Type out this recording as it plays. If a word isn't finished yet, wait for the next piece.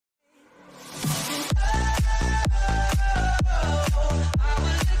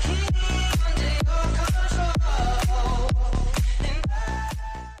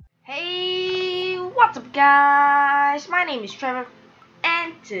guys, my name is Trevor,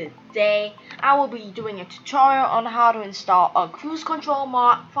 and today I will be doing a tutorial on how to install a cruise control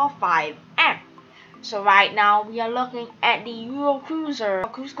mod for FiveM. So right now we are looking at the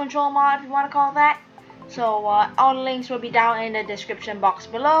Eurocruiser cruise control mod, if you want to call that. So all the links will be down in the description box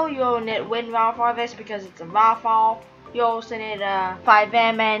below. You'll need WinRAR for this because it's a RAR file. You also need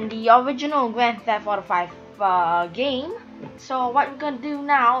FiveM and the original Grand Theft Auto 5 game. So what we're gonna do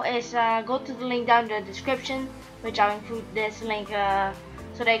now is go to the link down in the description, which I'll include this link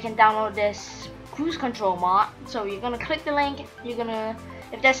so they can download this cruise control mod. So you're gonna click the link.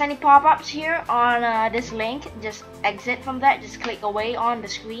 If there's any pop-ups here on this link, just exit from that. Just click away on the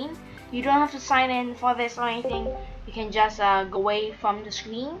screen. You don't have to sign in for this or anything. You can just go away from the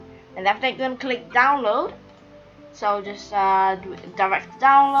screen, and after that, you're gonna click download. So just do direct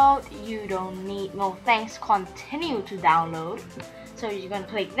download. You don't need no thanks, continue to download. So you're gonna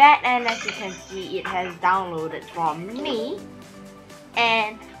click that, and as you can see, it has downloaded from me.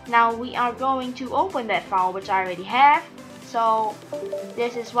 And now we are going to open that file, which I already have. So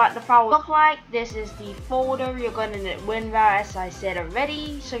this is what the file will look like. This is the folder. You're gonna need WinRAR, as I said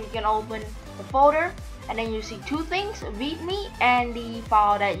already. So you can open the folder, and then you see two things: README and the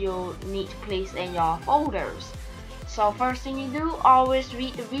file that you'll need to place in your folders. So first thing you do, always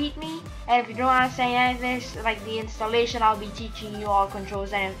read the README, and if you don't understand any of this, like the installation, I'll be teaching you all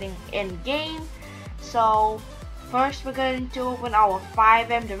controls and everything in game. So first we're going to open our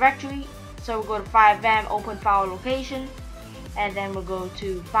FiveM directory. So we'll go to FiveM, open file location, and then we'll go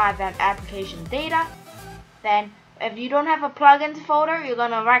to FiveM application data. Then if you don't have a plugins folder, you're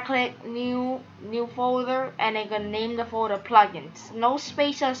gonna right click new folder, and then gonna name the folder plugins. No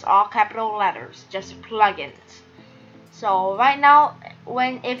spaces or capital letters, just plugins. So right now,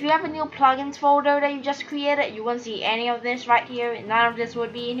 if you have a new plugins folder that you just created, you won't see any of this right here. None of this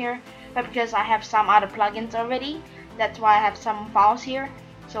would be in here, but because I have some other plugins already, that's why I have some files here.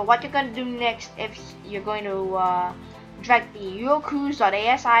 So what you're gonna do next, if you're going to drag the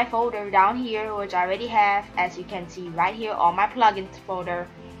Eurocruise.asi folder down here, which I already have, as you can see right here on my plugins folder.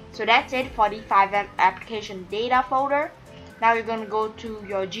 So that's it for the FiveM application data folder. Now you're gonna go to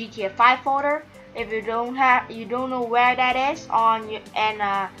your GTA 5 folder. If you don't know where that is on your,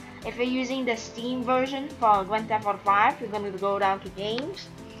 and if you're using the Steam version for Grand Theft Auto 5, you're going to go down to Games,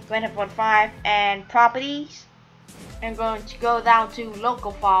 Grand Theft Auto 5, and Properties, and going to go down to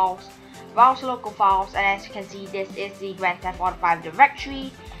Local Files, Browse Local Files, and as you can see, this is the Grand Theft Auto 5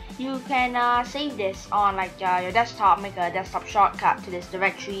 directory. You can save this on like your desktop, make a desktop shortcut to this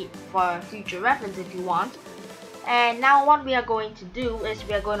directory for future reference if you want. And now what we are going to do is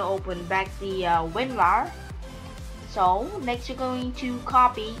we are going to open back the WinRAR. So next you're going to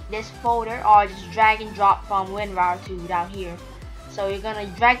copy this folder, or just drag and drop from WinRAR to down here. So you're going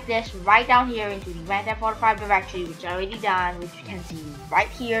to drag this right down here into the Grand Theft Auto 5 directory, which I already done, which you can see right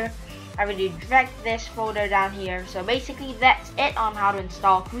here. I already dragged this folder down here. So basically that's it on how to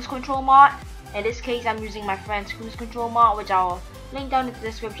install cruise control mod. In this case, I'm using my friend's cruise control mod, which I'll link down in the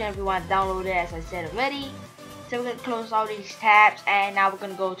description if you want to download it, as I said already. So we're going to close all these tabs, and now we're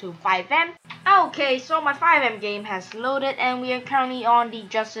going to go to FiveM. Okay, so my FiveM game has loaded, and we are currently on the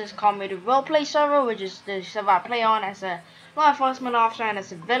Justice Community Roleplay server, which is the server I play on as a law enforcement officer and a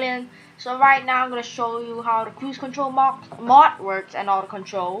civilian. So right now I'm going to show you how the cruise control mod works and all the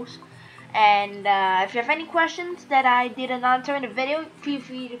controls. And if you have any questions that I didn't answer in the video, feel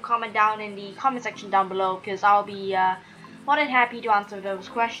free to comment down in the comment section down below, because I'll be more than happy to answer those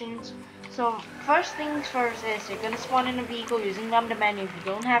questions. So first things first is you're going to spawn in a vehicle using lambda menu. If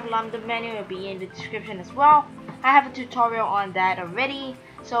you don't have lambda menu, it'll be in the description as well. I have a tutorial on that already,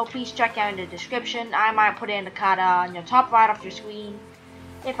 so please check out in the description. I might put it in the card on your top right of your screen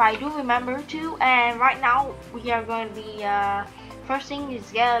if I do remember to. And right now we are going to be first thing is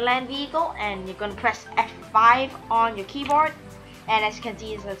get a land vehicle, and you're going to press F5 on your keyboard, and as you can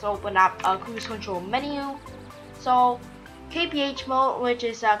see, it's opened up a cruise control menu. So kph mode, which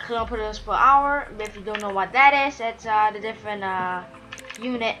is kilometers per hour. If you don't know what that is, it's the different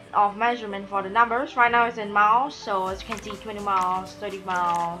unit of measurement for the numbers. Right now it's in miles, so as you can see, 20 miles, 30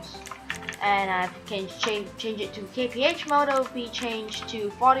 miles, and if you can change it to kph mode, it will be changed to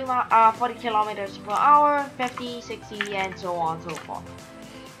 40 kilometers per hour, 50, 60, and so on and so forth.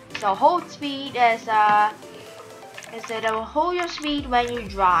 So hold speed is it will hold your speed when you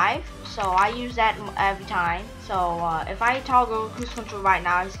drive, so I use that every time. So if I toggle cruise control right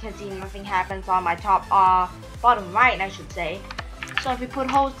now, as you can see, nothing happens on my top bottom right, I should say. So if you put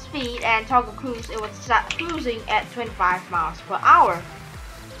hold speed and toggle cruise, it will start cruising at 25 miles per hour.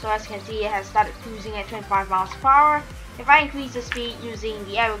 So as you can see, it has started cruising at 25 miles per hour. if I increase the speed using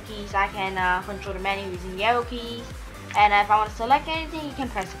the arrow keys, I can control the menu using the arrow keys. And if I want to select anything, you can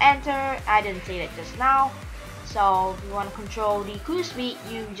press enter. I didn't say that just now. So if you want to control the cruise speed,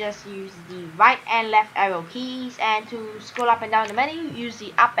 you just use the right and left arrow keys. And to scroll up and down the menu, use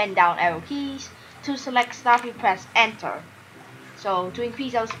the up and down arrow keys. To select stuff, you press enter. So to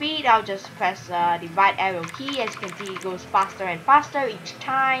increase our speed, I'll just press the right arrow key. As you can see, it goes faster and faster each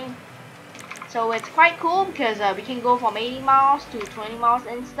time. So it's quite cool because we can go from 80 miles to 20 miles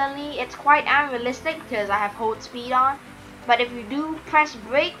instantly. It's quite unrealistic because I have hold speed on. But if you do press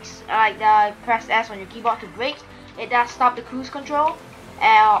brakes, like press S on your keyboard to brake, it does stop the cruise control.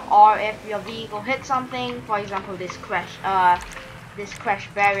 Or if your vehicle hits something, for example this crash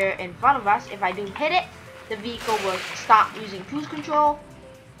barrier in front of us, if I do hit it, the vehicle will stop using cruise control.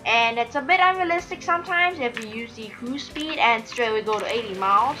 And it's a bit unrealistic sometimes if you use the cruise speed and straight away go to 80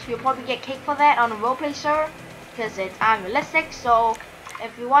 miles. You'll probably get kicked for that on a roleplay server because it's unrealistic. So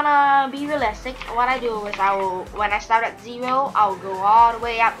if you wanna be realistic, what I do is when I start at 0, I'll go all the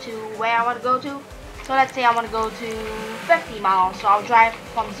way up to where I want to go to. So let's say I want to go to 50 miles. So I'll drive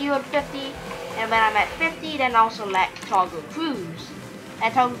from 0 to 50, and when I'm at 50, then I'll select toggle cruise.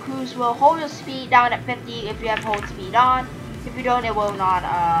 And toggle cruise will hold your speed down at 50 if you have hold speed on. If you don't, it will not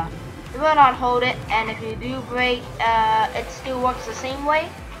hold it. And if you do brake, it still works the same way.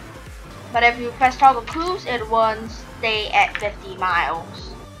 But if you press toggle cruise, it won't stay at 50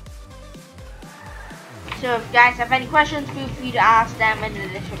 miles. So if you guys have any questions, feel free to ask them in the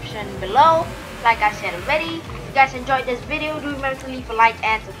description below. Like I said already, if you guys enjoyed this video, do remember to leave a like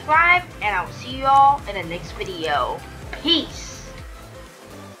and subscribe. And I will see you all in the next video. Peace!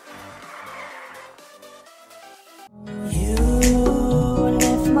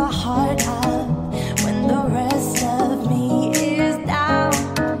 My heart up when the rest of me is down.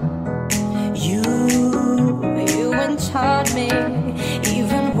 You enchant me.